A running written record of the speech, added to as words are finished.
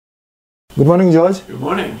Good morning, George. Good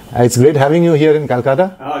morning. It's great having you here in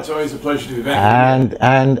Calcutta. Oh, it's always a pleasure to be back.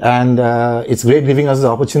 And it's great giving us the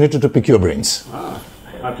opportunity to pick your brains.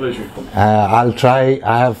 My pleasure. I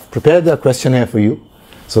have prepared a questionnaire for you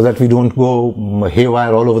so that we don't go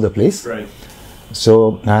haywire all over the place. Right.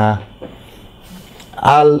 So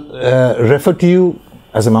I'll refer to you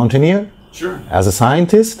as a mountaineer, Sure. as a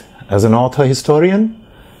scientist, as an author historian,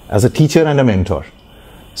 as a teacher and a mentor.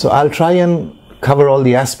 So I'll try and cover all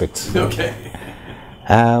the aspects. Okay.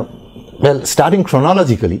 Well, starting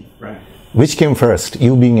chronologically, Right. which came first,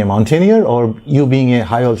 you being a mountaineer or you being a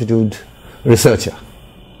high altitude researcher?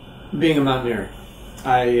 Being a mountaineer,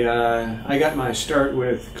 I got my start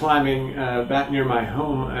with climbing back near my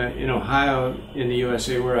home in Ohio, in the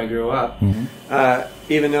USA, where I grew up.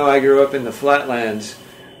 Even though I grew up in the flatlands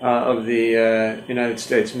of the United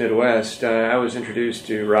States Midwest, I was introduced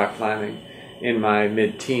to rock climbing in my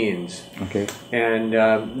mid-teens. Okay. And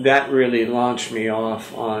that really launched me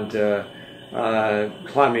off onto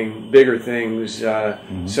climbing bigger things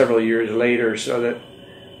several years later, so that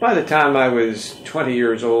by the time I was 20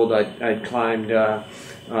 years old, I'd climbed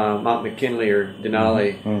Mount McKinley or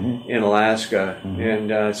Denali in Alaska.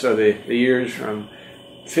 And so the years from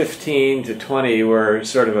 15 to 20 were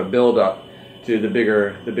sort of a build-up to the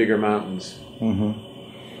bigger mountains.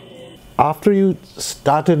 After you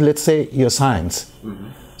started, let's say, your science,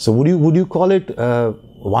 so would you call it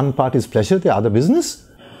one part is pleasure, the other business?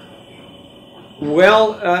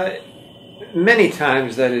 Well, many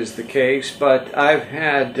times that is the case, but I've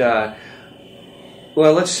had,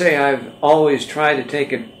 well, let's say I've always tried to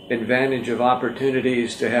take advantage of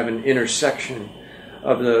opportunities to have an intersection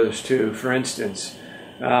of those two. For instance,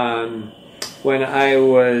 when I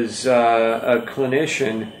was a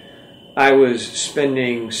clinician, I was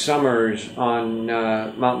spending summers on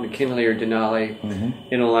Mount McKinley or Denali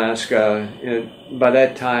in Alaska. By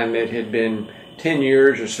that time, it had been 10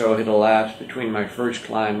 years or so had elapsed between my first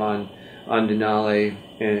climb on Denali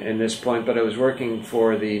and this point, but I was working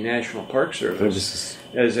for the National Park Service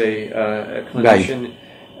as a clinician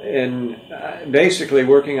and basically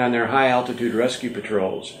working on their high-altitude rescue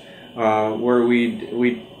patrols, where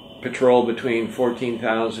we'd patrol between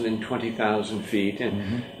 14,000 and 20,000 feet,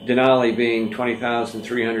 and Denali being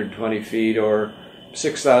 20,320 feet or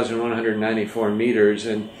 6,194 meters.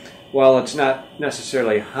 And while it's not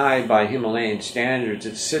necessarily high by Himalayan standards,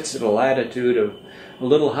 it sits at a latitude of a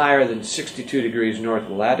little higher than 62 degrees north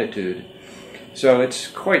latitude. So it's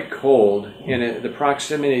quite cold, and the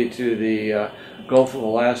proximity to the Gulf of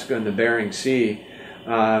Alaska and the Bering Sea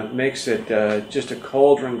makes it just a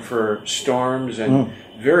cauldron for storms and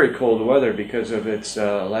very cold weather because of its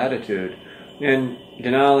latitude. And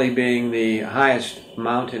Denali being the highest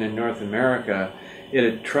mountain in North America, it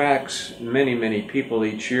attracts many, many people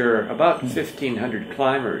each year, about 1,500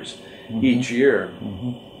 climbers each year.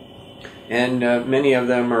 And many of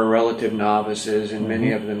them are relative novices, and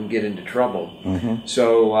many of them get into trouble.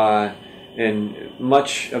 So, and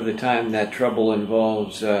much of the time that trouble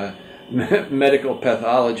involves medical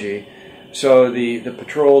pathology. So the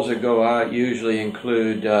patrols that go out usually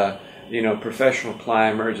include professional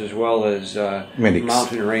climbers as well as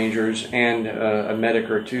mountain rangers and a medic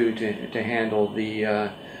or two to handle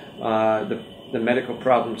the medical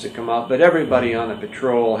problems that come up. But everybody on the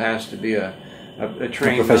patrol has to be a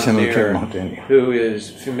trained mountaineer who is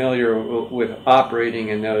familiar with operating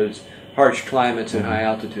in those harsh climates at high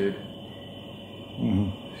altitude.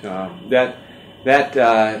 So that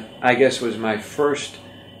I guess was my first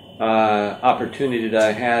opportunity that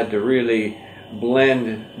I had to really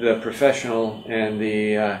blend the professional and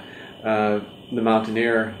the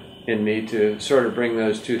mountaineer in me to sort of bring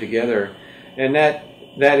those two together, and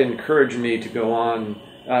that encouraged me to go on.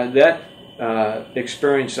 That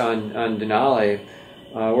experience on Denali,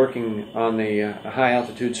 working on the high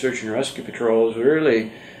altitude search and rescue patrols,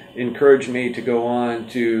 really encouraged me to go on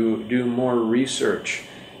to do more research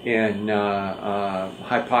in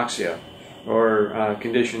hypoxia, or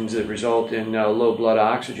conditions that result in low blood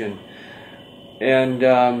oxygen. And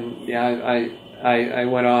I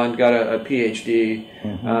went on, got a PhD,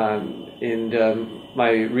 and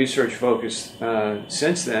my research focus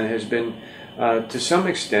since then has been, to some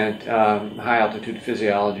extent, high-altitude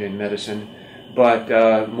physiology and medicine, but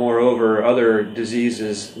moreover, other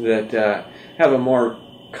diseases that have a more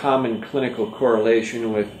common clinical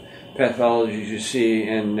correlation with pathologies you see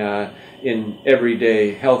in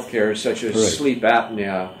everyday healthcare, such as sleep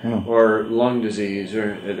apnea or lung disease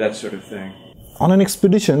or that sort of thing. On an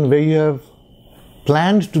expedition where you have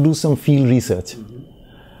planned to do some field research,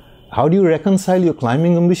 how do you reconcile your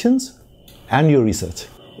climbing ambitions and your research?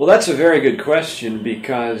 Well, that's a very good question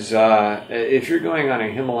because if you're going on a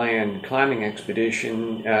Himalayan climbing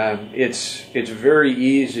expedition, it's very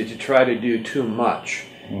easy to try to do too much.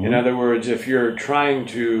 Mm-hmm. In other words, if you're trying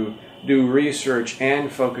to do research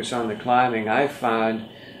and focus on the climbing, I find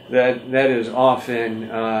that is often...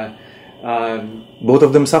 both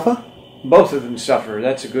of them suffer? Both of them suffer.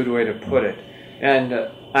 That's a good way to put it. And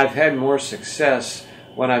I've had more success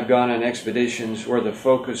when I've gone on expeditions where the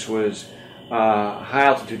focus was high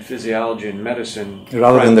altitude physiology and medicine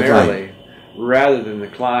rather than the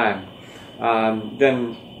climb.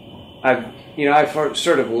 Then I've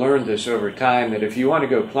sort of learned this over time that if you want to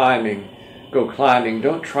go climbing.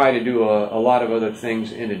 Don't try to do a lot of other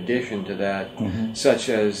things in addition to that, mm-hmm. such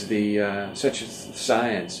as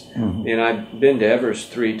science. Mm-hmm. And I've been to Everest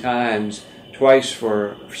 3 times, twice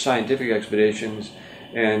for scientific expeditions,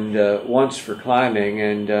 and once for climbing.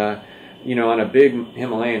 And on a big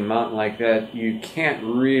Himalayan mountain like that, you can't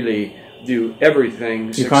really do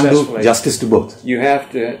everything successfully. You can't do justice to both. You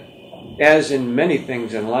have to, as in many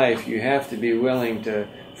things in life, you have to be willing to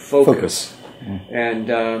focus. And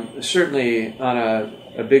certainly on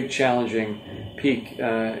a big challenging peak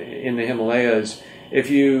in the Himalayas,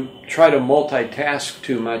 if you try to multitask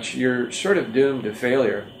too much, you're sort of doomed to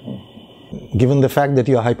failure. Given the fact that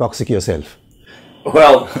you're hypoxic yourself.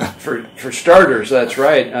 Well, for starters, that's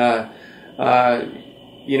right.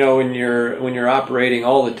 When you're operating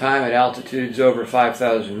all the time at altitudes over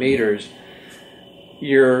 5,000 meters,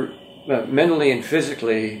 you're mentally and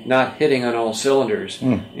physically not hitting on all cylinders.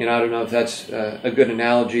 I don't know if that's a good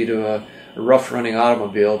analogy to a rough-running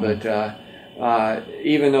automobile, but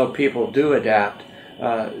even though people do adapt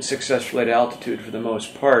successfully at altitude for the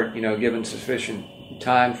most part, given sufficient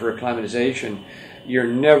time for acclimatization, you're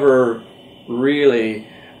never really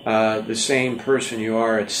the same person you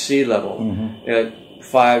are at sea level at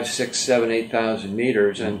 5, 6, 7, 8,000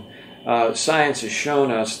 meters. And science has shown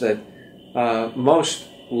us that most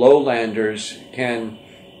lowlanders can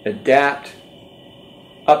adapt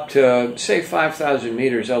up to, say, 5,000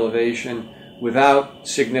 meters elevation without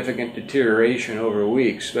significant deterioration over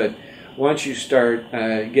weeks. But once you start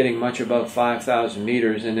getting much above 5,000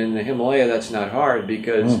 meters, and in the Himalaya that's not hard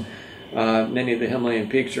because many of the Himalayan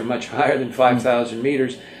peaks are much higher than 5,000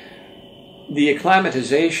 meters, the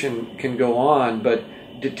acclimatization can go on, but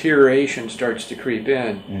deterioration starts to creep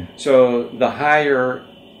in. So the higher,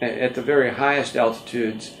 at the very highest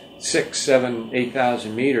altitudes, 6, 7,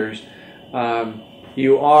 8,000 meters,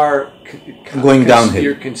 you are going downhill.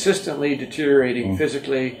 You're consistently deteriorating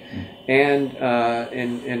physically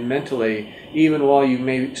and mentally, even while you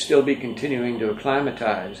may still be continuing to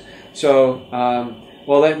acclimatize. So,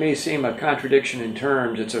 while that may seem a contradiction in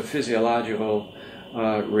terms, it's a physiological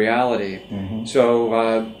reality.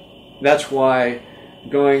 So that's why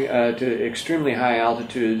going to extremely high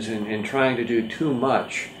altitudes and trying to do too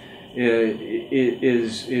much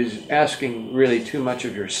is asking really too much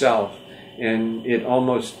of yourself, and it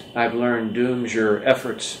almost, I've learned, dooms your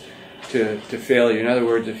efforts to failure. In other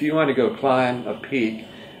words, if you want to go climb a peak,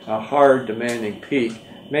 a hard, demanding peak,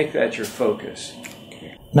 make that your focus.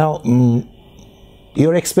 Now,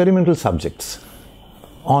 your experimental subjects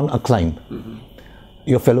on a climb,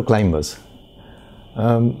 your fellow climbers,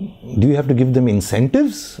 do you have to give them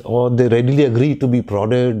incentives, or they readily agree to be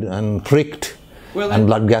prodded and pricked and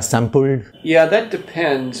blood gas sampled? Yeah, that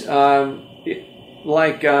depends. On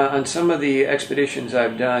some of the expeditions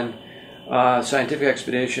I've done, scientific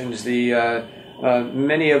expeditions,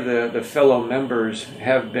 many of the fellow members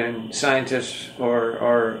have been scientists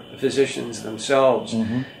or physicians themselves,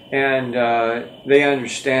 and they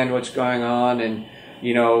understand what's going on, and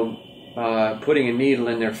putting a needle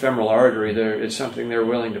in their femoral artery is something they're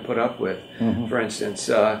willing to put up with. For instance,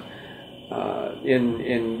 they're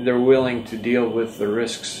willing to deal with the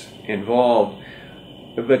risks involved.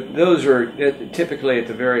 But those are typically at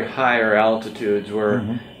the very higher altitudes where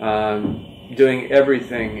doing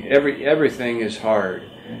everything is hard.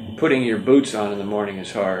 Putting your boots on in the morning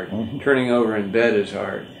is hard. Turning over in bed is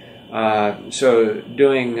hard. So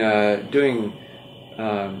doing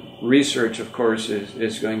research, of course,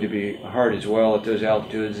 is going to be hard as well at those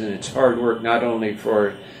altitudes, and it's hard work not only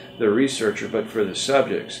for the researcher but for the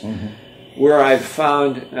subjects. Where I've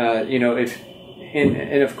found,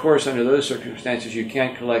 and of course, under those circumstances, you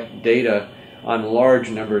can't collect data on large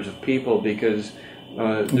numbers of people because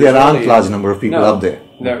there aren't large number of people up there.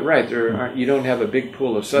 Right, you don't have a big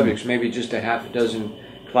pool of subjects. Maybe just a half a dozen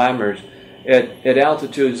climbers. At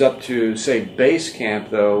altitudes up to, say, base camp,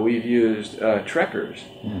 though, we've used trekkers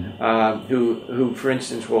who, for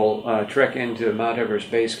instance, will trek into Mount Everest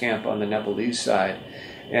base camp on the Nepalese side,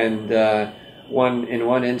 and In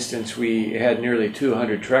one instance, we had nearly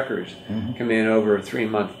 200 trekkers come in over a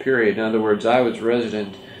 3-month period. In other words, I was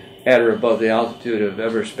resident at or above the altitude of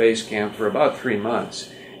Everest Base Camp for about 3 months,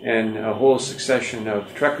 and a whole succession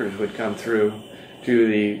of trekkers would come through to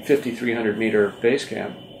the 5,300 meter base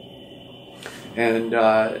camp, and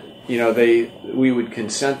we would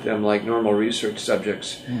consent them like normal research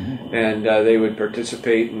subjects, and they would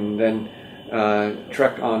participate and then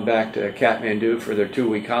trek on back to Kathmandu for their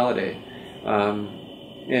 2-week holiday.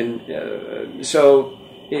 So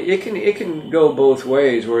it can go both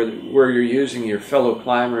ways, where you're using your fellow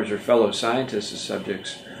climbers or fellow scientists as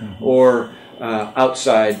subjects, or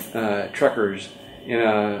outside trekkers in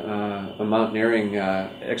a mountaineering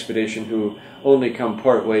expedition who only come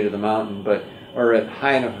part way to the mountain, but are at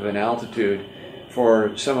high enough of an altitude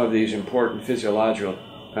for some of these important physiological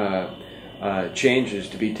changes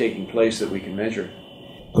to be taking place that we can measure.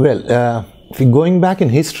 Well, if we're going back in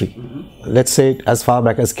history, let's say as far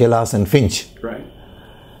back as Kailas and Finch, right,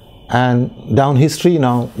 and down history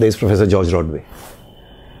now there's Professor George Rodway.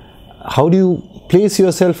 How do you place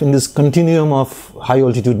yourself in this continuum of high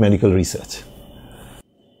altitude medical research?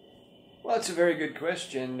 Well, that's a very good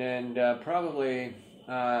question, and probably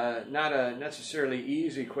not a necessarily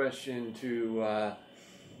easy question to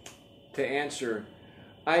answer.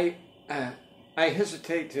 I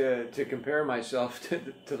hesitate to compare myself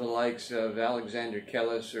to the likes of Alexander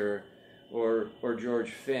Kellis or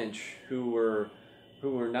George Finch, who were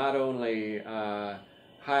not only high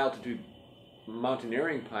altitude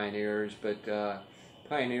mountaineering pioneers, but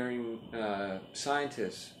pioneering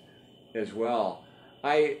scientists as well.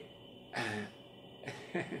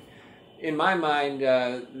 In my mind,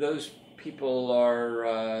 those people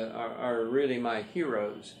are really my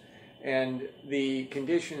heroes, and the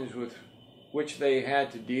conditions with which they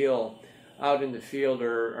had to deal out in the field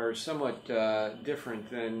are somewhat different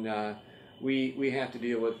than we have to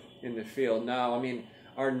deal with in the field now. I mean,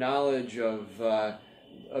 our knowledge of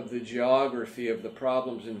the geography of the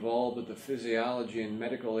problems involved with the physiology and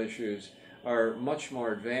medical issues are much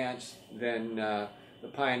more advanced than the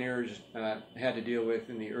pioneers had to deal with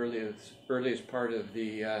in the earliest part of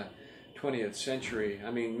the 20th century.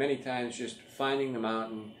 I mean, many times just finding the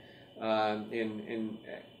mountain and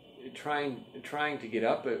trying to get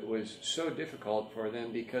up it was so difficult for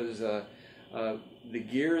them, because the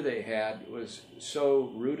gear they had was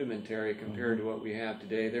so rudimentary compared to what we have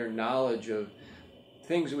today. Their knowledge of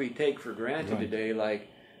things we take for granted today, like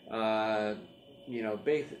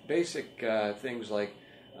basic things like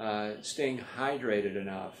staying hydrated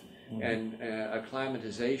enough and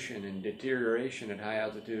acclimatization and deterioration at high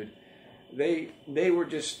altitude, they were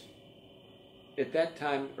just, at that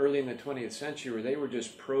time, early in the 20th century, they were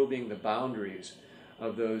just probing the boundaries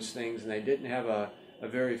of those things, and they didn't have a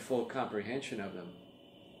very full comprehension of them.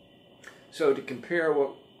 So to compare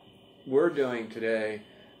what we're doing today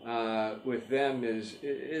with them is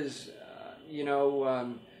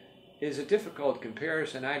a difficult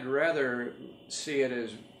comparison. I'd rather see it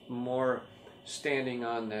as more standing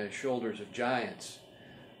on the shoulders of giants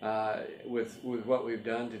with what we've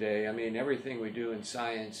done today. I mean, everything we do in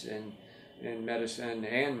science and in medicine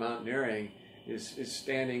and mountaineering is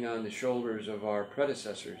standing on the shoulders of our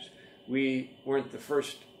predecessors. We weren't the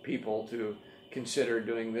first people to consider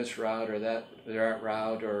doing this route or that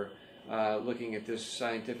route, or looking at this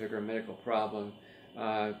scientific or medical problem.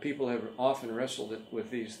 People have often wrestled with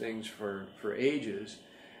these things for ages,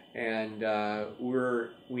 and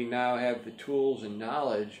we now have the tools and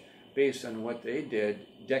knowledge based on what they did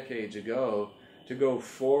decades ago to go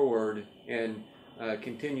forward and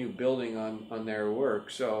continue building on their work.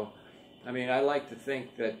 So, I mean, I like to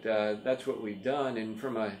think that that's what we've done, and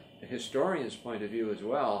from a historian's point of view as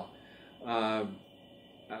well,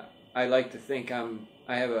 I like to think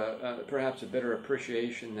I have perhaps a better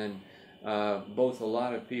appreciation than both a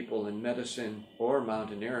lot of people in medicine or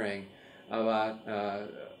mountaineering about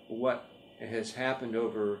what has happened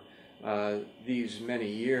over these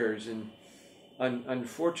many years. And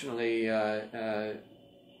unfortunately,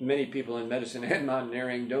 many people in medicine and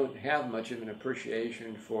mountaineering don't have much of an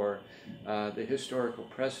appreciation for the historical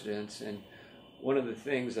precedents. And one of the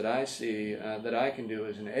things that I see that I can do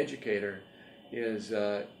as an educator is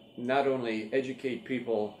not only educate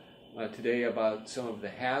people today about some of the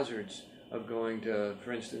hazards of going to,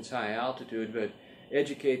 for instance, high altitude, but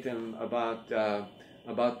educate them about their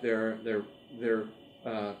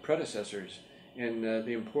predecessors and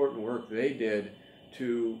the important work they did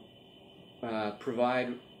to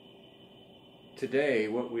provide today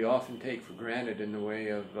what we often take for granted in the way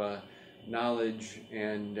of knowledge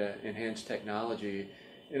and enhanced technology.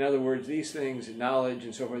 In other words, these things, knowledge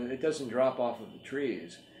and so forth, it doesn't drop off of the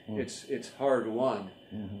trees. It's hard won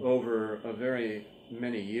over a very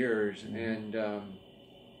many years, and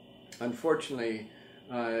unfortunately,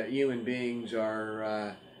 human beings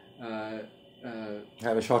are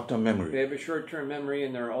have a short-term memory. They have a short-term memory,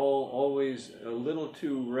 and they're always a little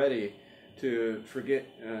too ready to forget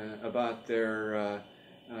about their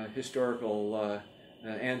historical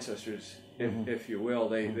ancestors, if you will.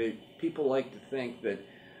 People like to think that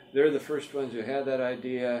they're the first ones who had that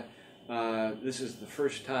idea. This is the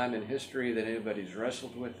first time in history that anybody's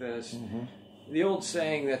wrestled with this. The old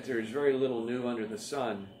saying that there's very little new under the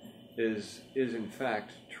sun is in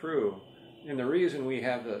fact true. And the reason we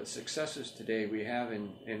have the successes today we have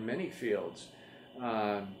in many fields,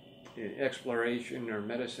 exploration or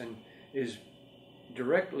medicine, is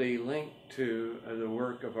directly linked to the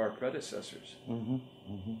work of our predecessors.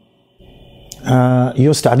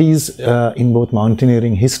 Your studies in both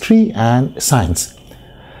mountaineering history and science.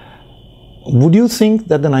 Would you think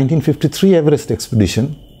that the 1953 Everest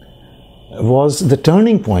expedition was the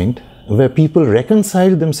turning point where people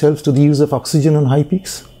reconciled themselves to the use of oxygen on high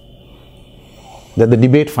peaks? That the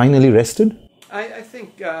debate finally rested? I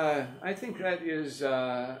think that is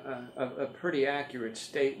a pretty accurate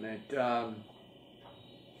statement.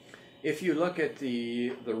 If you look at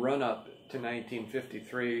the run-up to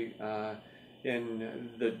 1953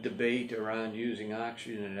 in the debate around using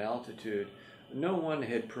oxygen at altitude, no one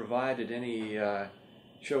had provided any,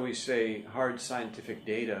 shall we say, hard scientific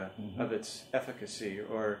data of its efficacy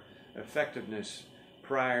or effectiveness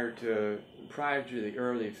prior to the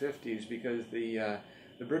early 50s, because the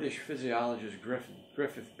British physiologist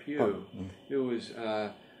Griffith Pugh, who was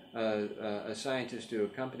a scientist who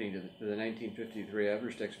accompanied the 1953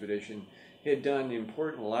 Everest expedition, had done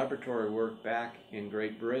important laboratory work back in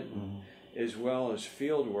Great Britain, as well as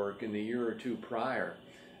field work in the year or two prior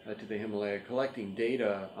to the Himalaya, collecting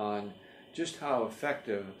data on just how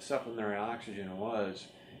effective supplementary oxygen was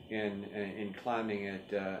in climbing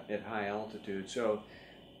at high altitude. So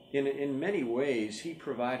in many ways, he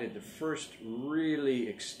provided the first really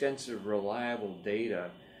extensive, reliable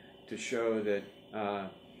data to show that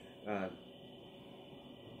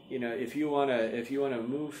if you want to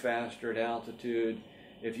move faster at altitude,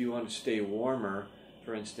 if you want to stay warmer,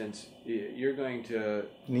 for instance, you're going to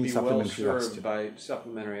be well served by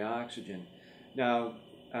supplementary oxygen. Now,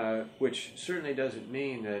 which certainly doesn't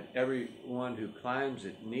mean that everyone who climbs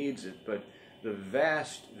it needs it, but the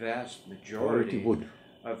vast majority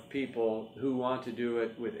of people who want to do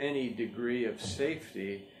it with any degree of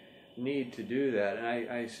safety need to do that. And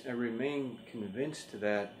I remain convinced to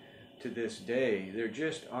that to this day. There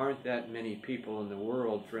just aren't that many people in the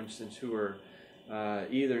world, for instance, who are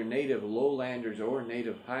either native lowlanders or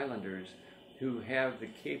native highlanders who have the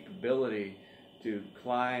capability to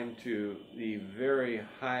climb to the very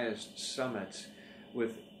highest summits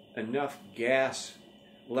with enough gas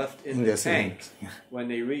left in the tank when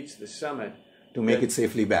they reach the summit to make it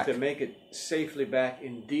safely back. To make it safely back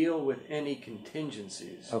and deal with any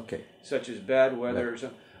contingencies, such as bad weather.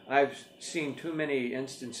 Right. I've seen too many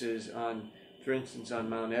instances for instance, on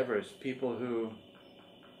Mount Everest, people who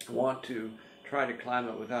want to try to climb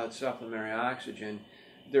it without supplementary oxygen.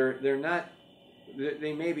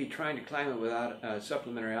 They may be trying to climb it without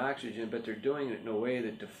supplementary oxygen, but they're doing it in a way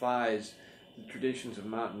that defies the traditions of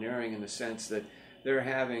mountaineering, in the sense that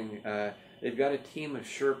they've got a team of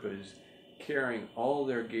Sherpas carrying all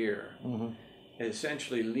their gear,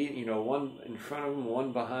 essentially, one in front of them,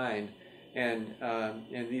 one behind, and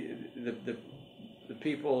the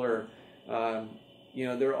people are,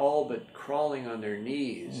 they're all but crawling on their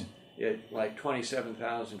knees at like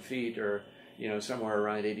 27,000 feet, or somewhere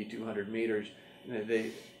around 8,200 meters.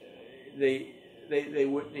 They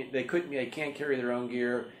can't carry their own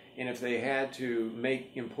gear, and if they had to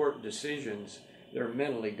make important decisions, they're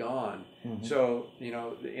mentally gone. So,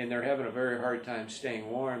 and they're having a very hard time staying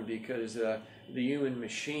warm, because the human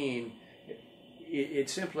machine, it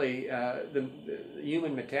simply, the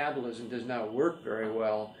human metabolism does not work very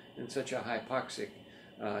well in such a hypoxic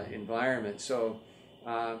environment. So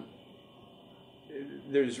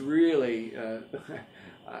there's really,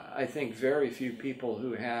 I think, very few people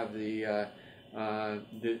who have the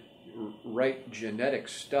right genetic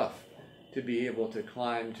stuff to be able to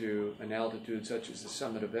climb to an altitude such as the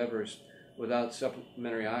summit of Everest without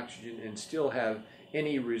supplementary oxygen and still have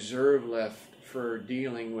any reserve left for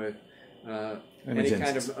dealing with any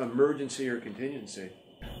kind of emergency or contingency.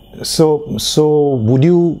 So would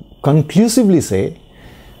you conclusively say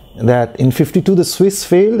that in 52 the Swiss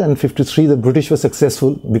failed and 53 the British were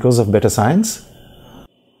successful because of better science?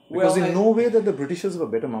 Because in no way that the Britishers were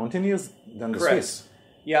better mountaineers than the Swiss.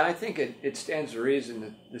 Yeah, I think it stands to reason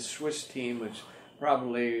that the Swiss team was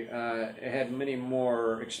probably had many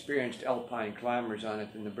more experienced alpine climbers on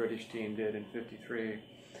it than the British team did in '53.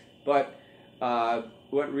 But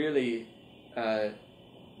what really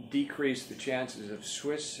decreased the chances of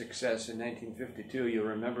Swiss success in 1952, you'll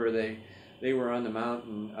remember they were on the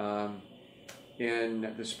mountain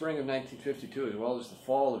in the spring of 1952 as well as the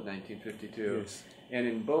fall of 1952. Yes. And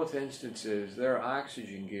in both instances, their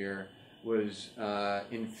oxygen gear was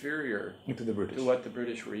inferior to what the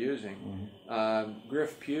British were using. Mm-hmm.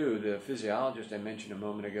 Griff Pugh, the physiologist I mentioned a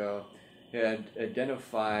moment ago, had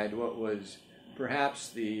identified what was perhaps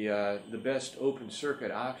the best open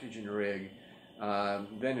circuit oxygen rig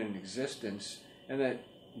then in existence, and that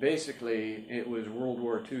basically it was World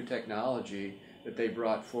War II technology that they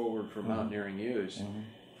brought forward for mountaineering use.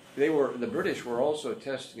 Mm-hmm. The British were also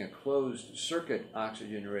testing a closed circuit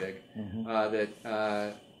oxygen rig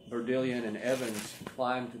that Bordillion and Evans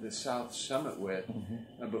climbed to the South Summit with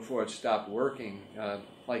before it stopped working,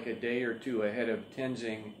 like a day or two ahead of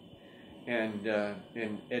Tenzing and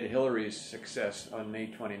Ed Hillary's success on May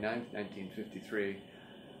 29th, 1953.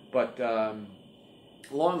 But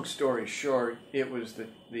long story short, it was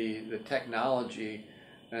the technology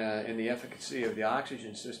and the efficacy of the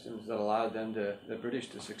oxygen systems that allowed the British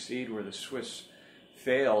to succeed where the Swiss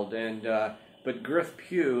failed. But Griff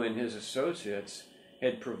Pugh and his associates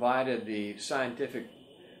had provided the scientific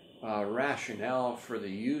rationale for the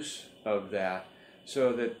use of that,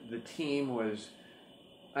 so that the team was,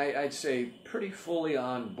 I'd say, pretty fully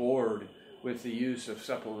on board with the use of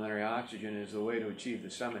supplementary oxygen as the way to achieve the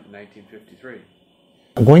summit in 1953.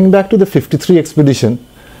 Going back to the 53 expedition,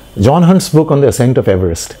 John Hunt spoke on the ascent of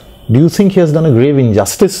Everest. Do you think he has done a grave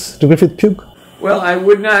injustice to Griffith Pugh? Well, I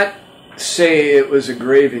would not say it was a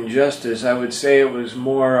grave injustice. I would say it was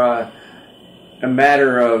more a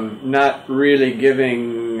matter of not really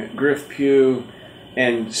giving Griff Pugh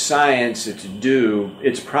and science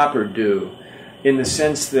its proper due, in the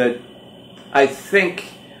sense that I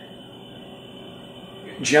think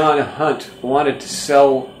John Hunt wanted to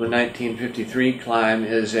sell the 1953 climb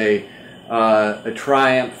as a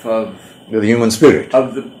triumph of the human spirit,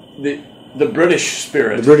 of the British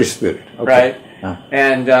spirit. The British spirit, okay. Right?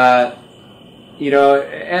 And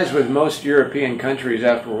as with most European countries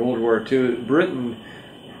after World War II, Britain,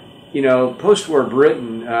 post-war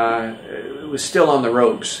Britain was still on the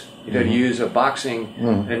ropes. To use a boxing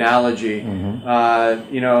analogy,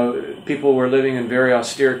 people were living in very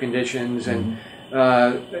austere conditions, and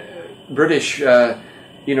British,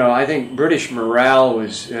 I think British morale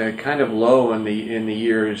was kind of low in the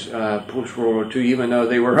years post World War II. Even though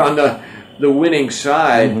they were on the winning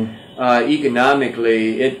side,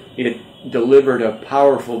 economically, it delivered a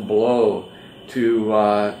powerful blow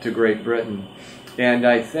to Great Britain, and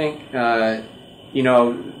I think.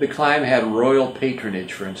 The climb had royal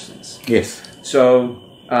patronage, for instance. Yes. So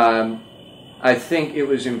I think it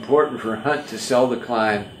was important for Hunt to sell the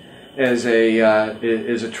climb as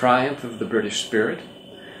a triumph of the British spirit,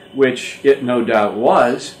 which it no doubt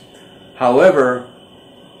was. However,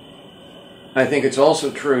 I think it's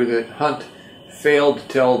also true that Hunt failed to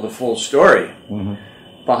tell the full story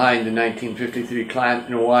behind the 1953 climb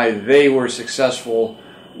and why they were successful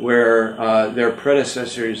where their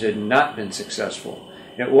predecessors had not been successful.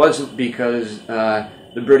 It wasn't because the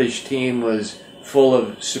British team was full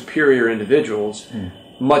of superior individuals,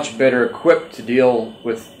 much better equipped to deal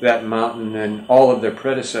with that mountain than all of their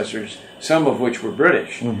predecessors, some of which were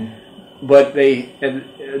British. But they,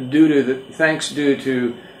 thanks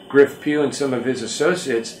to Griff Pugh and some of his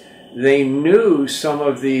associates, they knew some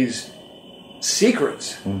of these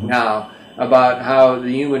secrets now about how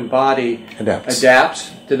the human body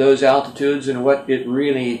adapts to those altitudes and what the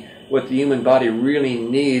human body really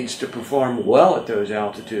needs to perform well at those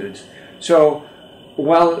altitudes. So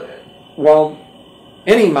while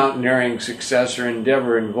any mountaineering success or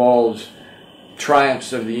endeavor involves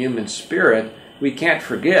triumphs of the human spirit, we can't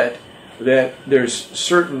forget that there's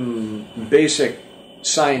certain basic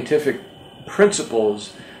scientific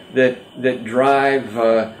principles that drive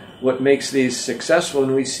what makes these successful,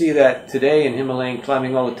 and we see that today in Himalayan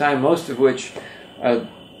climbing all the time, most of which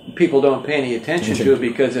people don't pay any attention to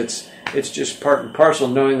because it's just part and parcel,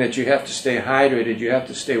 knowing that you have to stay hydrated, you have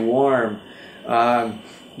to stay warm. The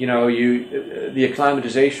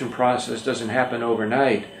acclimatization process doesn't happen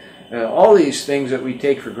overnight. All these things that we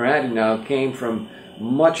take for granted now came from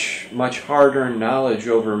much, much hard-earned knowledge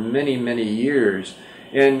over many, many years.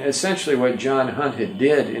 And essentially what John Hunt had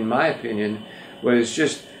did, in my opinion, was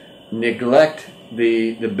just neglect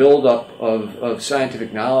the buildup of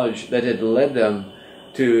scientific knowledge that had led them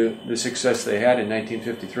to the success they had in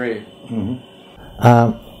 1953.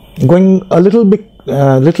 Going a little bit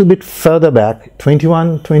a little bit further back,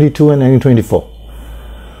 21, 22 and 1924.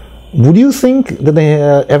 Would you think that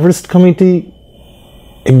the Everest Committee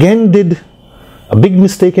again did a big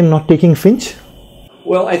mistake in not taking Finch?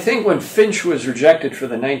 Well, I think when Finch was rejected for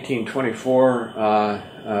the 1924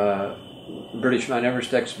 British Mount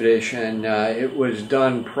Everest expedition, it was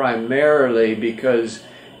done primarily because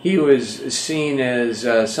he was seen as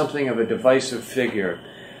something of a divisive figure.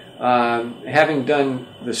 Having done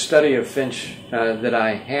the study of Finch that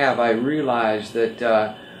I have, I realized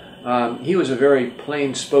that he was a very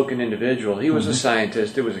plain-spoken individual. He was a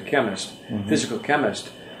scientist, he was a chemist, physical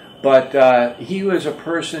chemist, but he was a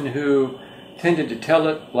person who tended to tell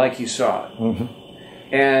it like he saw it,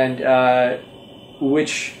 and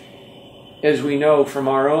which, as we know from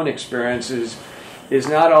our own experiences, is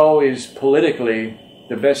not always politically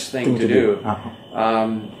the best thing to do.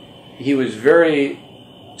 He was very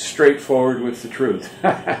straightforward with the truth.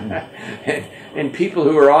 And people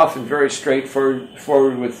who are often very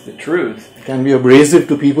straightforward with the truth can be abrasive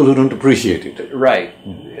to people who don't appreciate it. Right.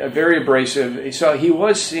 Very abrasive. So he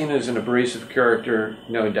was seen as an abrasive character,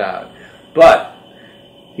 no doubt. But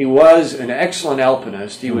he was an excellent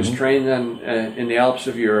alpinist. He was trained in the Alps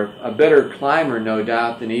of Europe, a better climber, no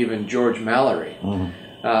doubt, than even George Mallory.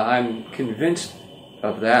 I'm convinced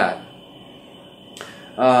of that.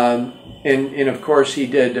 And of course, he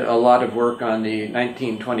did a lot of work on the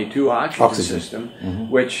 1922 oxygen system,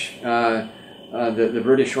 which the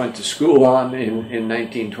British went to school on in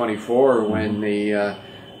 1924 when the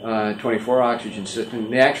 24 oxygen system.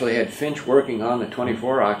 They actually had Finch working on the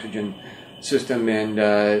 24 oxygen system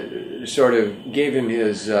and sort of gave him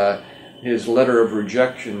his letter of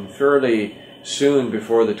rejection fairly soon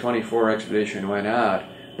before the 24 expedition went out.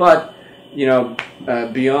 But you know,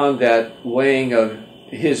 beyond that weighing of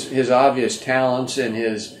his obvious talents and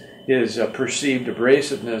his perceived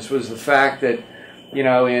abrasiveness was the fact that, you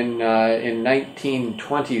know, in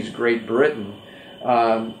 1920s Great Britain,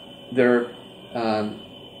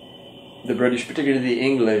 the British, particularly the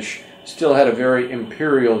English, still had a very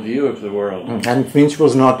imperial view of the world. And Finch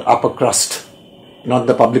was not upper crust, not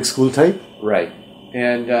the public school type? Right.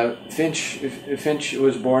 And Finch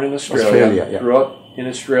was born in Australia, grew up in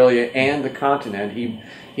Australia and the continent.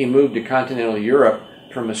 He moved to continental Europe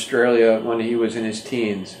from Australia when he was in his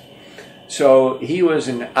teens. So he was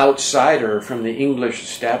an outsider from the English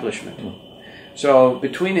establishment. So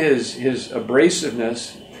between his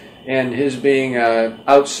abrasiveness and his being an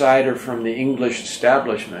outsider from the English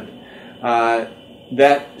establishment,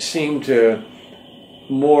 that seemed to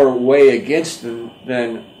more weigh against him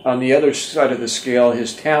than on the other side of the scale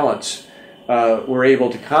his talents were able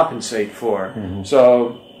to compensate for.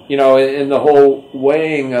 So, you know, in the whole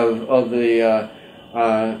weighing of the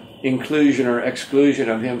inclusion or exclusion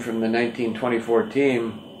of him from the 1924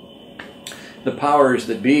 team, the powers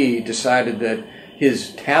that be decided that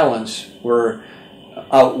his talents were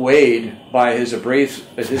outweighed by his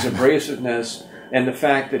abrasiveness and the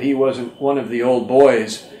fact that he wasn't one of the old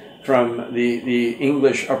boys from the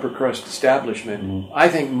English upper crust establishment. I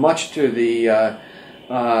think much to the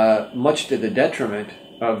detriment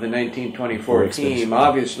of the 1924 team.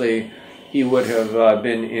 Obviously, he would have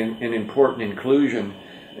been an important inclusion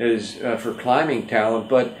as for climbing talent,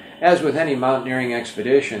 but as with any mountaineering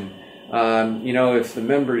expedition, you know, if the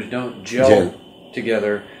members don't gel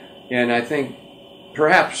together, and I think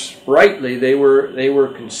perhaps rightly they were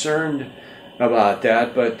concerned about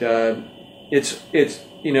that, but it's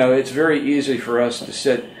you know, it's very easy for us to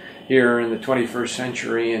sit here in the 21st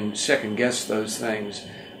century and second guess those things.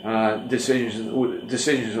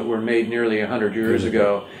 Decisions that were made nearly 100 years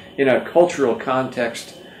ago in a cultural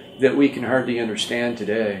context that we can hardly understand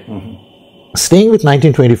today. Staying with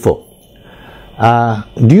 1924,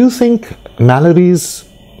 do you think Mallory's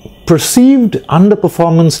perceived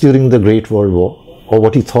underperformance during the Great World War, or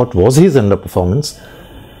what he thought was his underperformance,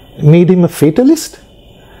 made him a fatalist?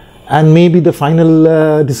 And maybe the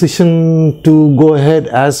final decision to go ahead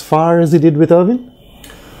as far as he did with Irvine?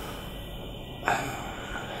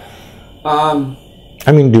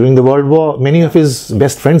 I mean, during the World War, many of his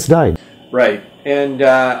best friends died. Right. And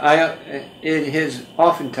it has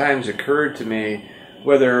oftentimes occurred to me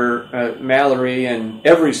whether Mallory and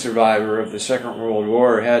every survivor of the Second World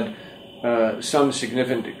War had some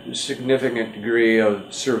significant degree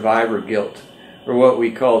of survivor guilt, or what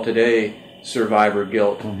we call today survivor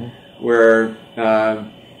guilt, where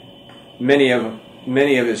many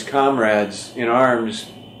of his comrades in arms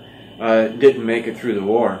didn't make it through the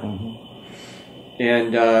war.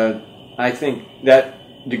 And I think that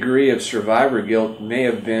degree of survivor guilt may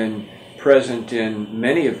have been present in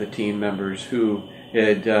many of the team members who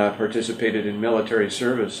had participated in military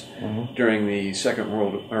service during the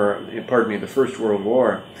the First World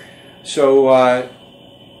War. So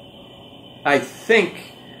I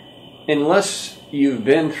think unless you've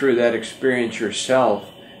been through that experience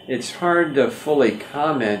yourself, it's hard to fully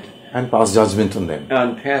comment and pass judgment on them.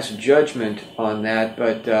 Pass judgment on that,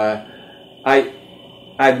 but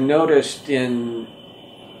I've noticed in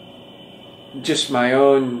just my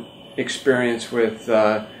own experience with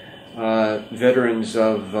veterans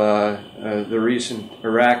of the recent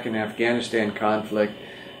Iraq and Afghanistan conflict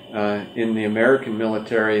in the American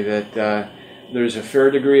military that there's a fair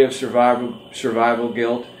degree of survival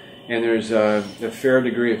guilt, and there's a fair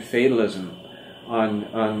degree of fatalism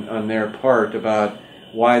on their part about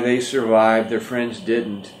why they survived, their friends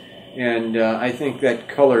didn't, and I think that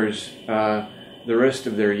colors the rest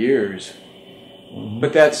of their years.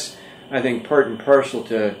 But that's, I think, part and parcel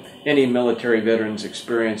to any military veteran's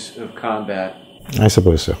experience of combat. I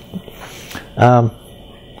suppose so.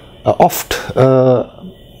 Oft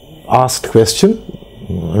asked question,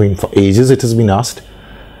 I mean for ages it has been asked,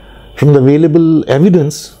 from the available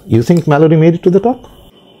evidence, you think Mallory made it to the top?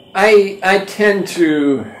 I tend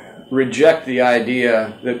to reject the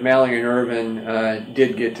idea that Mallory and Irvin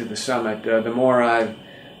did get to the summit. The more I've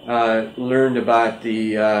learned about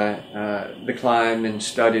the climb and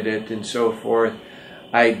studied it and so forth,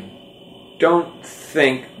 I don't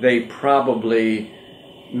think they probably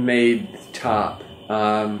made the top.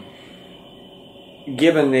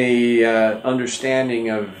 Given the understanding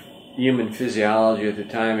of human physiology at the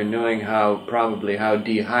time and knowing probably how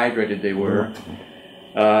dehydrated they were,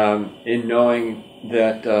 in knowing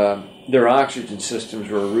that their oxygen systems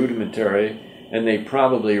were rudimentary and they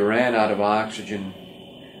probably ran out of oxygen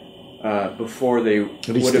before they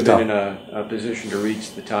would have been in a position to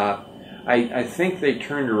reach the top. I think they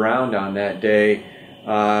turned around on that day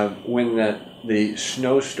when the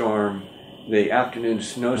snowstorm, the afternoon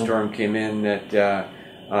snowstorm came in, that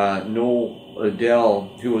Noel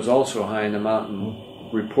Adele, who was also high in the mountain,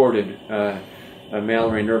 reported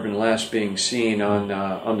Mallory and Irvin last being seen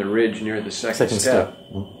on the ridge near the second step.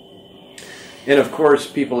 And of course,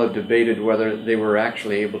 people have debated whether they were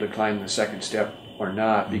actually able to climb the second step or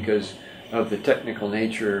not because of the technical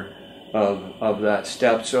nature of that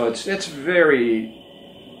step. So it's very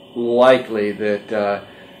likely that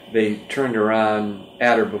they turned around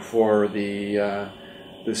at or before the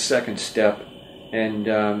second step. And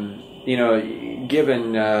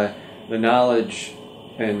given the knowledge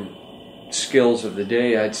and skills of the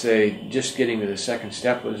day, I'd say just getting to the second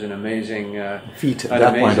step was an amazing feat at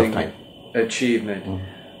that point of time. Achievement.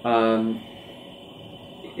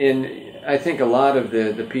 And I think a lot of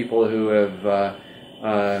the people who have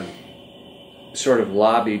sort of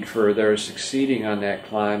lobbied for their succeeding on that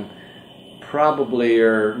climb probably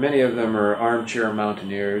many of them are armchair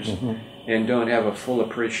mountaineers and don't have a full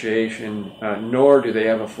appreciation, nor do they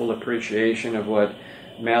have a full appreciation of what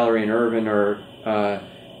Mallory and Irvin or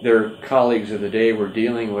their colleagues of the day were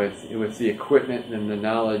dealing with the equipment and the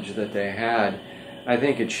knowledge that they had. I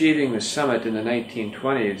think achieving the summit in the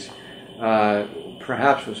 1920s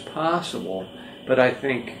perhaps was possible, but I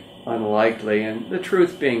think unlikely. And the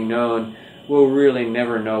truth being known, we'll really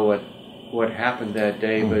never know what happened that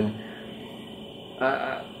day. But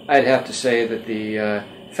I'd have to say that the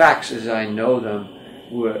facts as I know them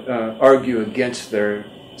would argue against their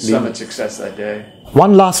summit success that day.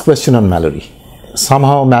 One last question on Mallory.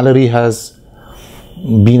 Somehow Mallory has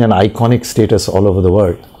been an iconic status all over the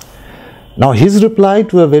world. Now his reply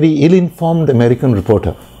to a very ill-informed American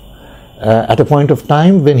reporter at a point of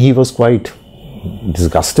time when he was quite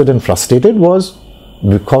disgusted and frustrated was,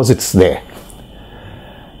 because it's there.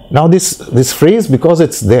 Now this phrase, because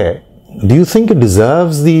it's there, do you think it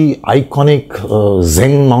deserves the iconic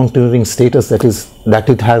Zen mountaineering status that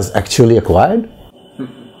it has actually acquired?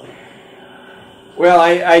 Well,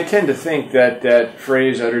 I tend to think that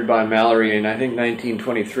phrase uttered by Mallory in, I think,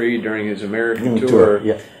 1923 during his American tour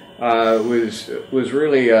was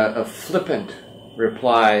really a flippant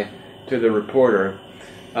reply to the reporter.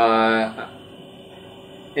 And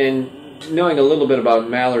knowing a little bit about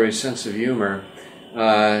Mallory's sense of humor,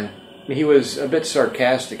 he was a bit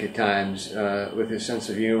sarcastic at times with his sense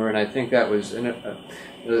of humor, and I think that was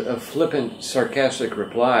a flippant, sarcastic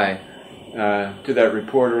reply to that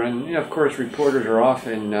reporter. And of course, reporters are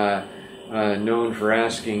often known for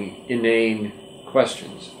asking inane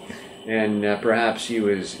questions, and perhaps he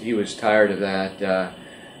was tired of that.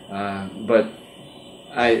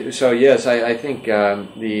 Yes, I think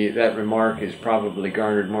that remark has probably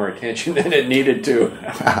garnered more attention than it needed to.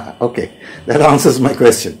 Okay, that answers my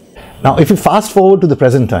question. Now, if you fast forward to the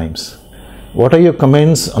present times, What are your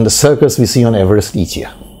comments on the circus we see on Everest each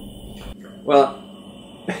year? Well,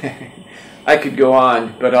 I could go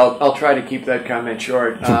on, but I'll try to keep that comment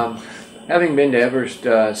short. Having been to Everest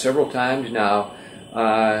several times now,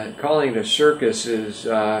 calling it a circus is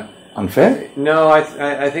unfair? No,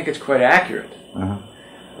 I think it's quite accurate.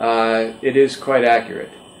 It is quite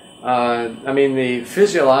accurate. I mean, the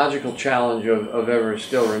physiological challenge of Everest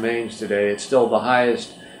still remains today. It's still the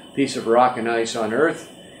highest piece of rock and ice on Earth,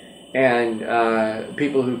 and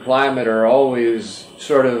people who climb it are always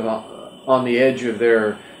sort of on the edge of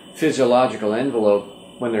their physiological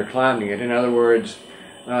envelope when they're climbing it. In other words,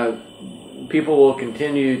 people will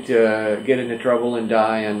continue to get into trouble and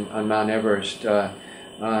die on Mount Everest,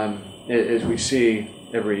 as we see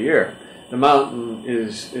every year. The mountain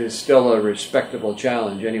is still a respectable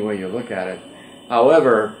challenge any way you look at it.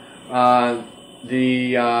 However,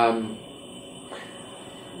 the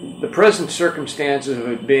present circumstances of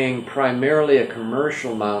it being primarily a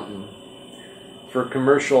commercial mountain for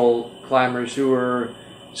commercial climbers who are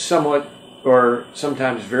somewhat or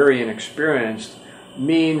sometimes very inexperienced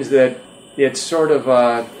means that it's sort of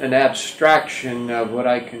an abstraction of what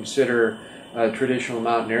I consider a traditional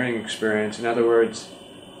mountaineering experience. In other words,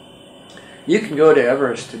 you can go to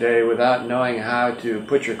Everest today without knowing how to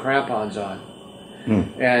put your crampons on.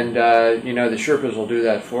 And, the Sherpas will do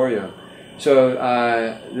that for you. So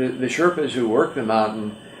the Sherpas who work the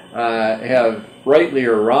mountain have, rightly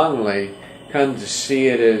or wrongly, come to see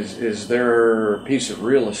it as their piece of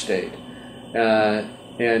real estate. And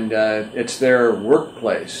it's their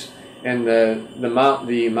workplace. And the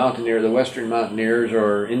mountaineer, the Western mountaineers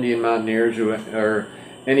or Indian mountaineers or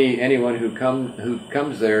anyone who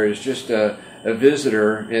comes there is just a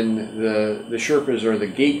visitor, and the Sherpas are the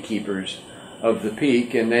gatekeepers of the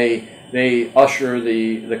peak, and they usher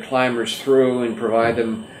the climbers through and provide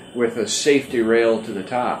them with a safety rail to the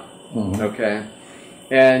top. Okay,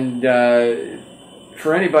 and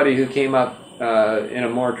for anybody who came up from a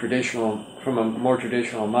more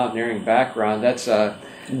traditional mountaineering background, that's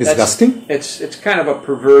disgusting. It's kind of a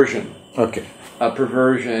perversion. Okay. A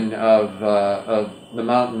perversion of the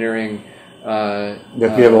mountaineering that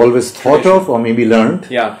we have always thought of or maybe learned.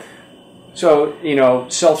 Yeah. So,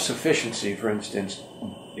 self-sufficiency, for instance,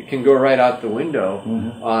 it can go right out the window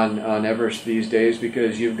on Everest these days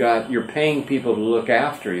because you're paying people to look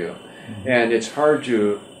after you, and it's hard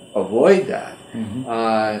to avoid that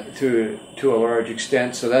to a large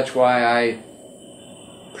extent. So that's why I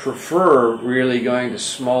prefer really going to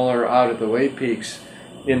smaller, out-of-the-way peaks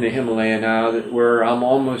in the Himalaya now, where I'm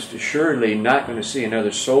almost assuredly not going to see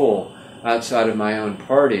another soul outside of my own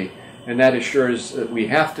party. And that assures that we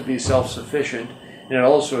have to be self-sufficient, and it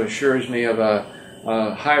also assures me of a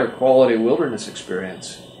higher quality wilderness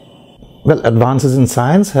experience. Well, advances in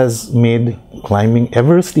science has made climbing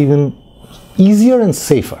Everest even easier and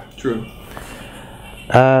safer. True.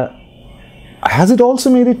 Has it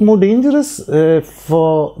also made it more dangerous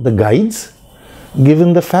for the guides,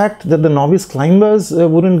 given the fact that the novice climbers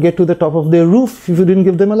wouldn't get to the top of their roof if you didn't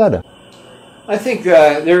give them a ladder? I think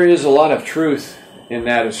there is a lot of truth in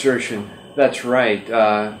that assertion. That's right.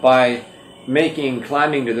 By making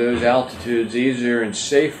climbing to those altitudes easier and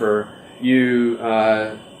safer, you've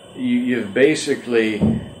basically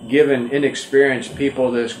given inexperienced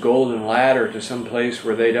people this golden ladder to some place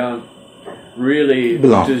where they don't really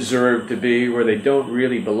deserve to be, where they don't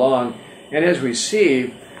really belong. And as we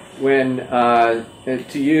see, when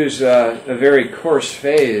to use a very coarse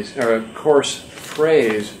phrase,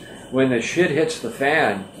 when the shit hits the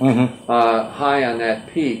fan high on that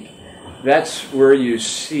peak, that's where you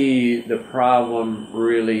see the problem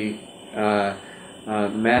really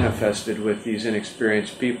manifested with these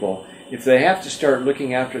inexperienced people. If they have to start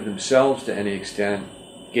looking after themselves to any extent,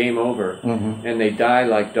 game over, and they die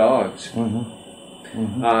like dogs.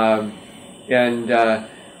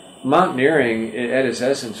 Mountaineering, at its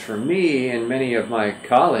essence, for me and many of my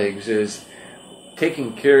colleagues, is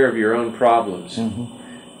taking care of your own problems,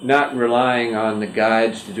 not relying on the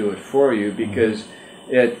guides to do it for you, because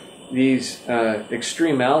at these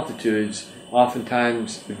extreme altitudes,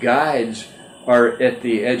 oftentimes the guides are at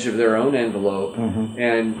the edge of their own envelope,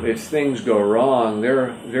 and if things go wrong,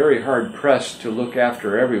 they're very hard pressed to look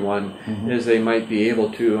after everyone as they might be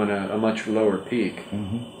able to on a much lower peak.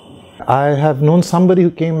 I have known somebody who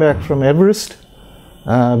came back from Everest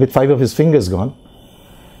with 5 of his fingers gone,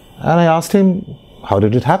 and I asked him, how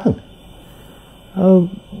did it happen?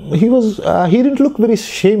 He didn't look very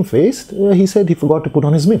shamefaced. He said he forgot to put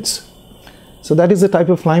on his mitts. So that is the type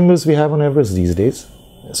of climbers we have on Everest these days.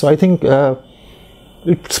 So I think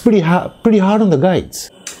it's pretty hard on the guides.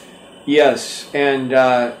 Yes, and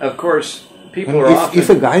of course, people are often... If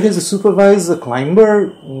a guide has to supervise a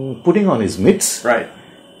climber putting on his mitts, right,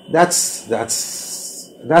 that's a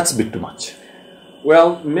bit too much.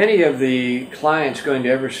 Well, many of the clients going to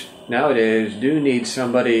Everest nowadays do need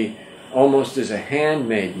somebody almost as a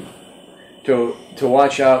handmaiden to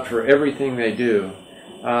watch out for everything they do.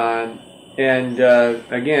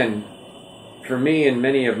 Again, for me and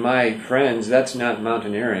many of my friends, that's not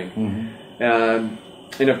mountaineering. Mm-hmm.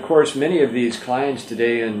 And of course, many of these clients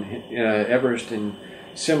today in Everest and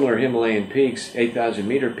similar Himalayan peaks, 8,000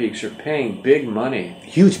 meter peaks, are paying big money.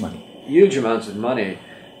 Huge money. Huge amounts of money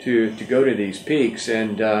to go to these peaks.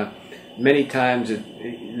 And many times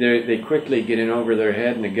they quickly get in over their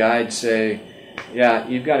head and the guides say, yeah,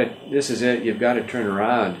 this is it, you've got to turn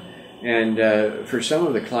around. And for some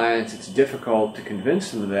of the clients, it's difficult to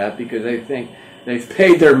convince them of that because they think they've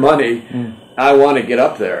paid their money. I want to get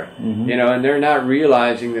up there, and they're not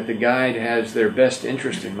realizing that the guide has their best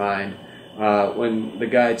interest in mind when the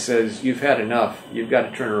guide says, you've had enough, you've got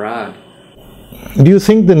to turn around. Do you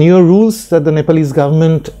think the newer rules that the Nepalese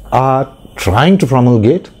government are trying to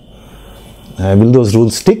promulgate, will those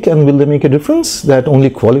rules stick and will they make a difference that only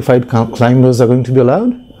qualified climbers are going to be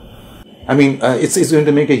allowed? I mean, it's going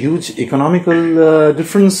to make a huge economical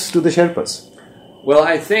difference to the Sherpas. Well,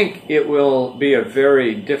 I think it will be a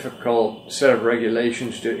very difficult set of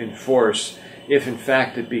regulations to enforce if, in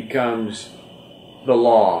fact, it becomes the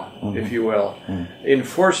law, if you will.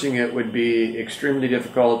 Enforcing it would be extremely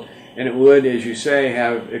difficult, and it would, as you say,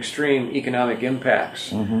 have extreme economic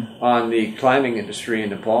impacts on the climbing industry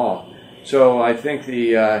in Nepal. So I think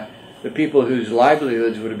the people whose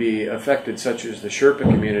livelihoods would be affected, such as the Sherpa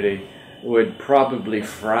community, would probably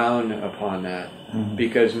frown upon that.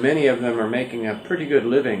 Because many of them are making a pretty good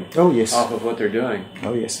living off of what they're doing.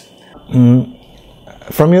 Oh, yes.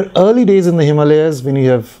 From your early days in the Himalayas, when you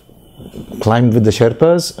have climbed with the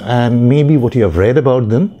Sherpas, and maybe what you have read about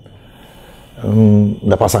them,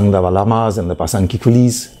 the Pasang Dawa Lamas and the Pasang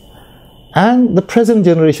Kikulis, and the present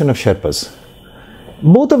generation of Sherpas,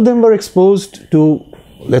 both of them were exposed to,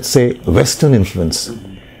 let's say, Western influence.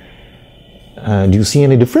 Do you see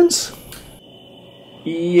any difference?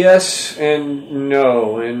 Yes and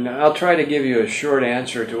no, and I'll try to give you a short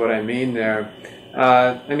answer to what I mean there.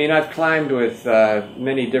 I mean, I've climbed with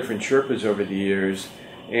many different Sherpas over the years,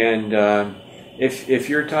 and if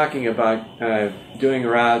you're talking about doing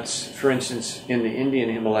routes, for instance, in the Indian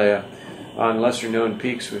Himalaya, on lesser-known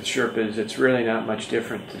peaks with Sherpas, it's really not much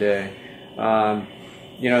different today. Some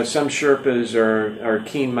Sherpas are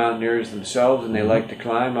keen mountaineers themselves, and they like to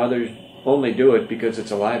climb. Others only do it because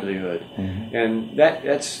it's a livelihood, and that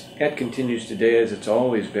continues today as it's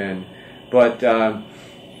always been. But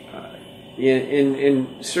in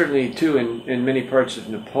certainly too in many parts of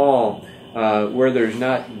Nepal, where there's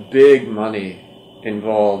not big money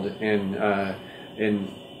involved in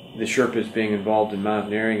the Sherpas being involved in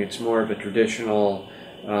mountaineering, it's more of a traditional,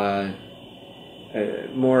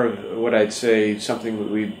 more of what I'd say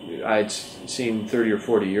something I'd seen 30 or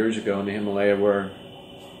 40 years ago in the Himalaya, where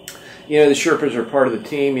the Sherpas are part of the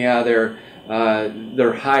team. Yeah,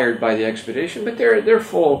 they're hired by the expedition, but they're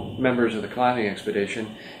full members of the climbing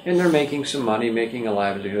expedition, and they're making some money, making a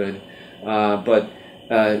livelihood. But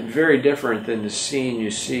very different than the scene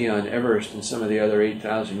you see on Everest and some of the other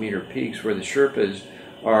 8,000 meter peaks, where the Sherpas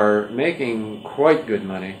are making quite good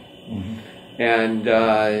money, and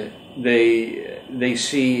they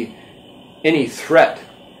see any threat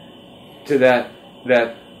to that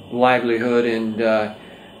livelihood and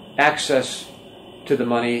access to the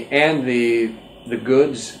money and the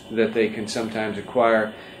goods that they can sometimes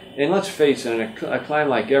acquire. And let's face it, a climb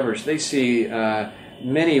like Everest, they see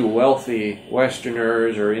many wealthy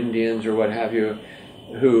Westerners or Indians or what have you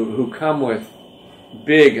who come with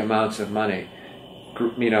big amounts of money,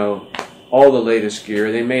 all the latest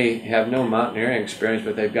gear. They may have no mountaineering experience,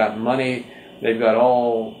 but they've got money. They've got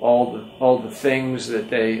all the things that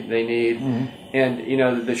they need, and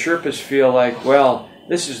the Sherpas feel like, well,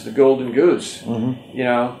 this is the golden goose,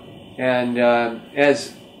 and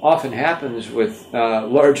as often happens with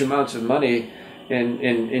large amounts of money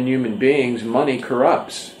in human beings, money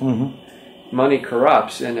corrupts. Money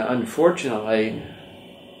corrupts, and unfortunately,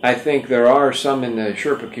 I think there are some in the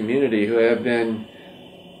Sherpa community who have been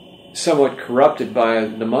somewhat corrupted by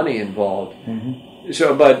the money involved.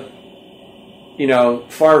 So, but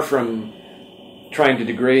far from trying to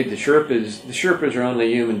degrade the Sherpas are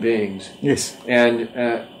only human beings. Yes. And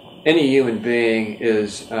any human being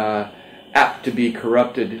is apt to be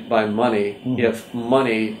corrupted by money if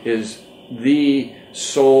money is the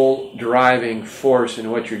sole driving force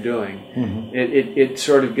in what you're doing, it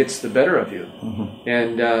sort of gets the better of you.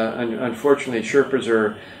 And unfortunately, Sherpas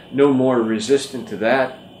are no more resistant to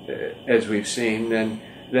that, as we've seen, than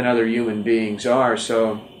other human beings are.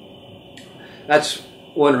 So that's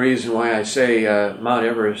one reason why I say Mount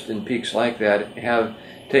Everest and peaks like that have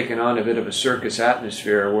taken on a bit of a circus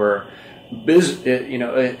atmosphere, where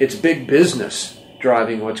it's big business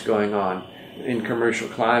driving what's going on in commercial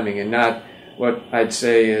climbing, and not what I'd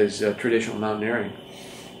say is traditional mountaineering.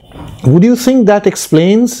 Would you think that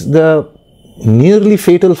explains the nearly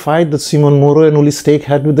fatal fight that Simon Moreau and Uli Stake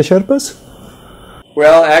had with the Sherpas?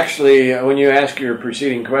 Well, actually, when you ask your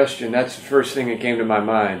preceding question, that's the first thing that came to my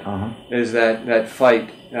mind, is that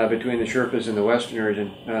fight between the Sherpas and the Westerners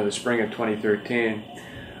in the spring of 2013.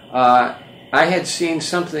 I had seen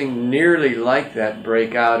something nearly like that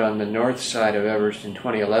break out on the north side of Everest in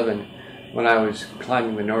 2011 when I was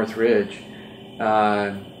climbing the North Ridge.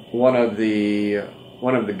 One of the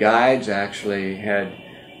guides actually had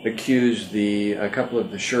accused a couple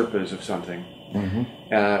of the Sherpas of something,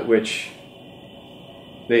 which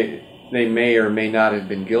they may or may not have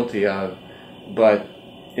been guilty of, but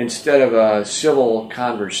instead of a civil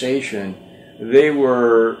conversation,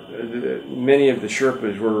 many of the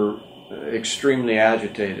Sherpas were extremely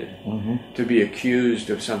agitated to be accused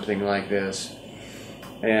of something like this.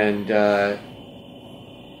 And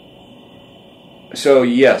so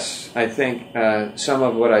yes, I think some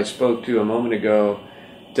of what I spoke to a moment ago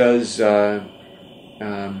does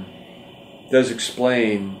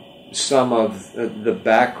explain some of the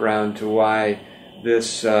background to why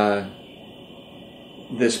this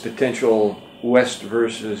potential West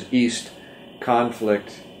versus East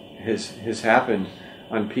conflict has happened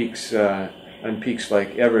on peaks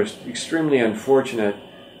like Everest. Extremely unfortunate,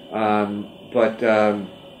 but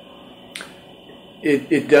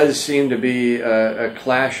it does seem to be a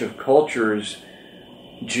clash of cultures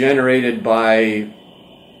generated by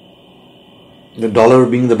the dollar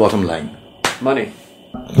being the bottom line. Money.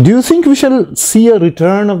 Do you think we shall see a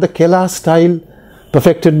return of the Kela style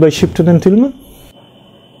perfected by Shipton and Tillman?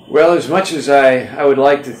 Well, as much as I would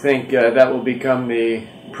like to think that will become the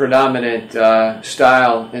predominant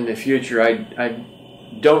style in the future, I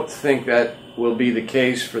don't think that will be the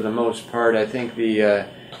case for the most part. I think the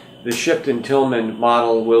Shipton-Tillman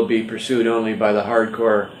model will be pursued only by the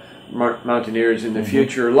hardcore mountaineers in the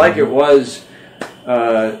future, like it was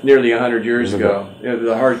nearly 100 years ago.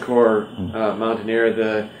 The hardcore mountaineer,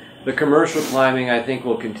 the commercial climbing, I think,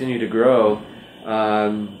 will continue to grow,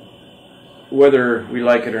 whether we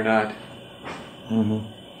like it or not.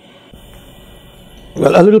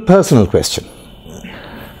 Well, a little personal question.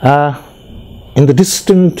 In the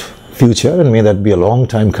distant future, and may that be a long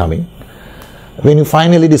time coming, when you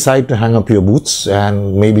finally decide to hang up your boots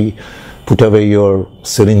and maybe put away your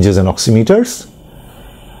syringes and oximeters,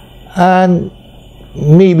 and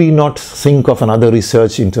maybe not think of another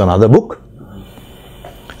research into another book,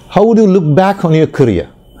 how would you look back on your career?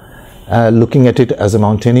 Looking at it as a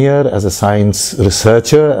mountaineer, as a science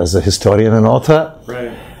researcher, as a historian and author,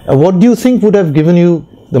 right. What do you think would have given you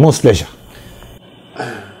the most pleasure?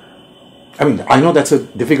 I mean, I know that's a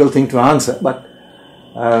difficult thing to answer, but...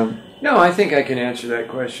 No, I think I can answer that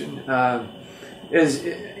question. I've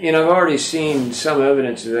already seen some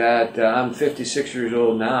evidence of that. I'm 56 years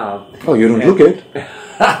old now. Oh, you don't look it.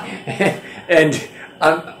 And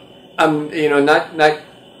I'm not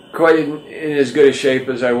quite in as good a shape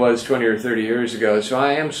as I was 20 or 30 years ago, so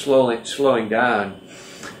I am slowing down.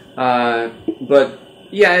 But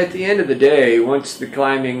yeah, at the end of the day, once the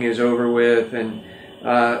climbing is over with, and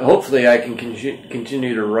hopefully I can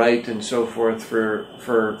continue to write and so forth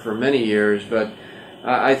for many years, but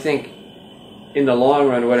I think in the long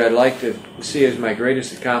run what I'd like to see as my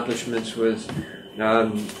greatest accomplishments was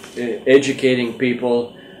educating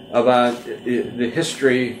people about the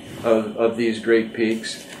history of these great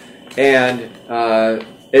peaks, and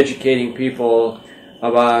educating people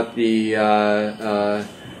about the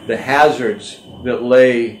hazards that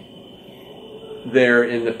lay there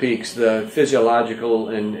in the peaks, the physiological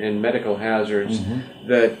and medical hazards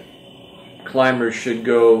that climbers should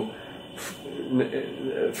go,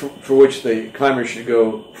 for which the climbers should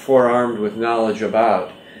go forearmed with knowledge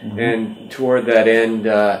about. And toward that end,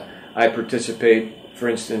 I participate, for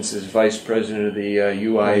instance, as vice president of the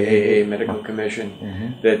UIAA Medical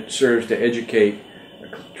Commission that serves to educate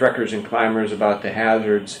trekkers and climbers about the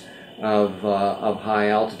hazards of high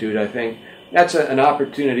altitude. I think that's an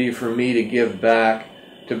opportunity for me to give back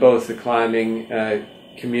to both the climbing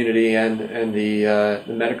community and the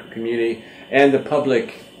medical community and the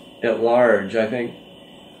public at large. I think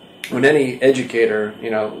when any educator,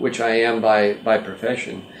 which I am by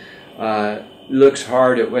profession, looks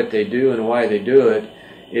hard at what they do and why they do it,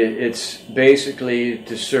 it's basically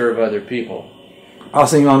to serve other people.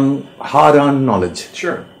 Passing on hard-earned knowledge.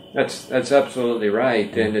 Sure, that's absolutely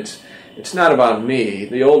right, and it's not about me.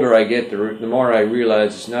 The older I get, the more I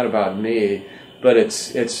realize it's not about me, but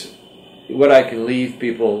it's what I can leave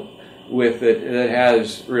people with that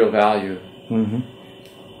has real value. Mm-hmm.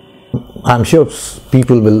 I'm sure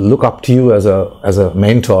people will look up to you as a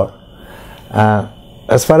mentor.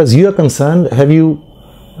 As far as you are concerned, have you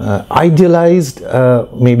idealized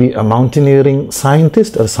maybe a mountaineering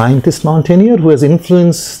scientist, a scientist mountaineer who has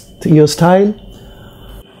influenced your style?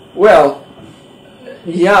 Well,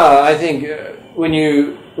 yeah, I think when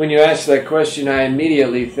you ask that question, I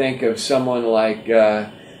immediately think of someone like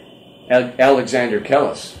Alexander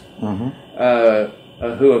Kellis,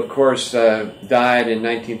 who of course died in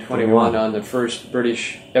 1921 on the first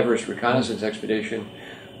British Everest reconnaissance expedition.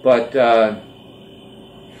 But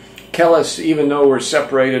Kellis, even though we're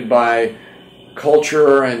separated by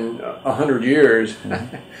culture and 100 years,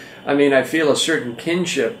 I mean, I feel a certain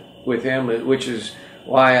kinship with him, which is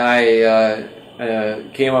why I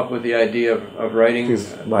came up with the idea of writing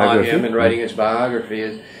on him and writing his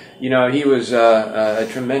biography. He was a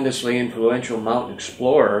tremendously influential mountain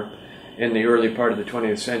explorer in the early part of the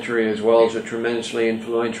 20th century, as well as a tremendously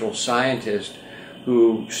influential scientist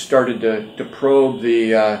who started to probe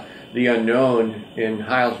the unknown in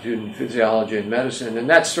high altitude physiology and medicine, and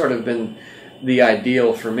that's sort of been the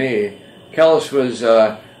ideal for me. Kellis was,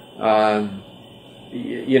 and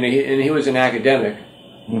he was an academic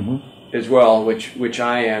as well, which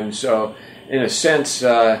I am. So, in a sense,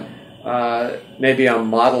 maybe I'm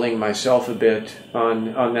modeling myself a bit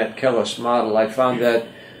on that Kellis model. I found that,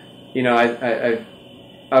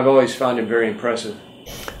 I've always found him very impressive.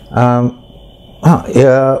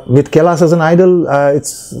 With Kellis as an idol,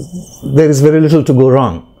 there is very little to go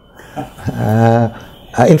wrong.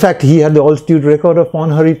 In fact, he had the altitude record of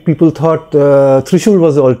Mount Hari. People thought Trishul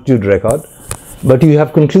was the altitude record, but you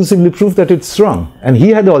have conclusively proved that it's wrong, and he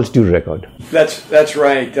had the altitude record. That's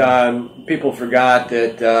right. People forgot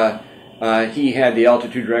that he had the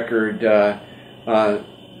altitude record.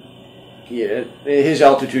 His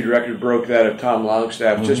altitude record broke that of Tom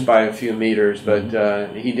Longstaff just by a few meters, but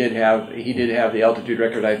he did have the altitude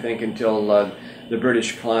record, I think, until the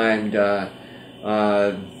British climbed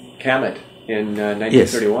Kamet in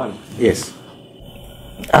 1931. Yes.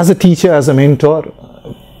 As a teacher, as a mentor,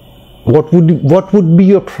 what would be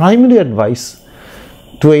your primary advice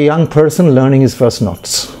to a young person learning his first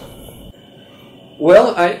knots?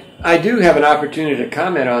 Well, I do have an opportunity to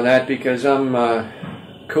comment on that because I'm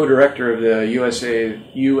co-director of the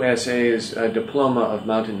USA's Diploma of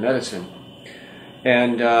Mountain Medicine,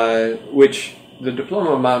 and which the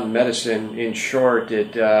Diploma of Mountain Medicine, in short,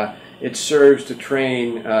 it serves to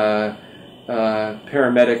train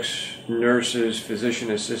paramedics, nurses,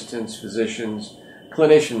 physician assistants, physicians,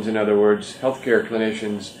 clinicians, in other words, healthcare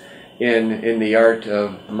clinicians, in the art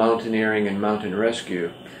of mountaineering and mountain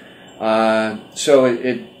rescue. So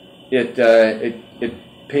it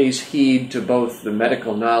pays heed to both the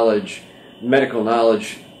medical knowledge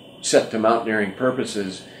set to mountaineering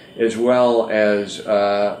purposes, as well as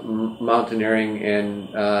mountaineering and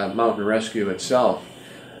mountain rescue itself.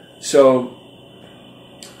 So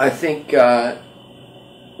I think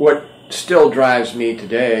what still drives me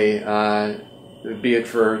today, be it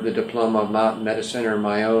for the Diploma of Mountain Medicine or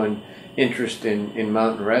my own interest in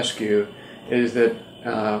mountain rescue, is that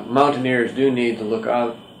mountaineers do need to look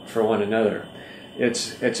out for one another.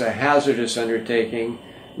 It's a hazardous undertaking.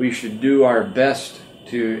 We should do our best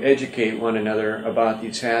to educate one another about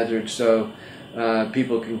these hazards so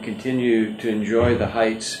people can continue to enjoy the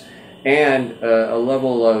heights, and a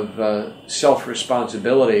level of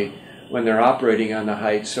self-responsibility when they're operating on the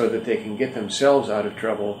heights so that they can get themselves out of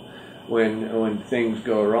trouble when things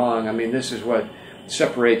go wrong. I mean, this is what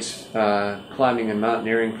separates climbing and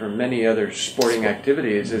mountaineering from many other sporting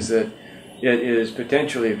activities, is that it is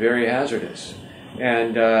potentially very hazardous.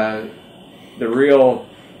 And the real,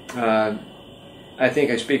 I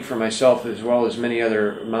think I speak for myself as well as many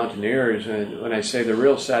other mountaineers, when I say the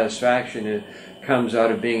real satisfaction comes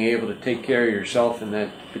out of being able to take care of yourself in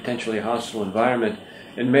that potentially hostile environment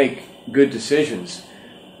and make good decisions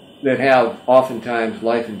that have oftentimes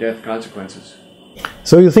life and death consequences.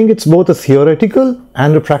 So you think it's both a theoretical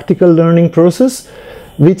and a practical learning process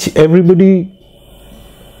which everybody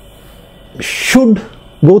should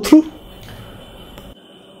go through?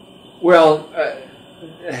 Well,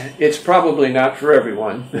 it's probably not for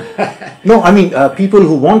everyone. No, I mean people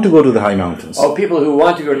who want to go to the high mountains. Oh, people who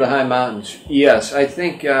want to go to the high mountains. Yes, I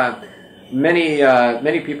think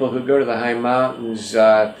many people who go to the high mountains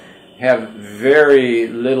have very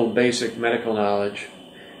little basic medical knowledge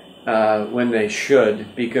when they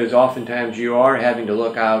should, because oftentimes you are having to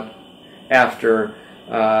look out after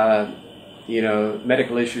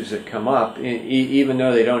medical issues that come up. Even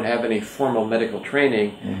though they don't have any formal medical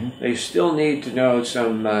training, they still need to know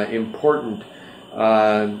some important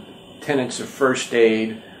tenets of first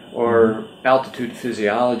aid or altitude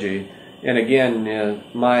physiology. And again,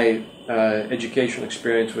 my educational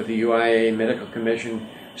experience with the UIA Medical Commission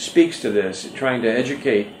speaks to this, trying to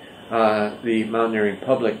educate the mountaineering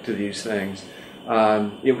public to these things.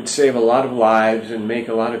 It would save a lot of lives and make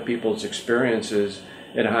a lot of people's experiences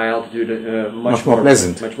at high altitude much more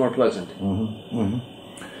pleasant. Much more pleasant.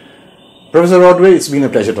 Professor Rodway, it's been a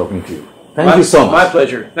pleasure talking to you. Thank you so much. My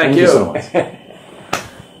pleasure. Thank you so much.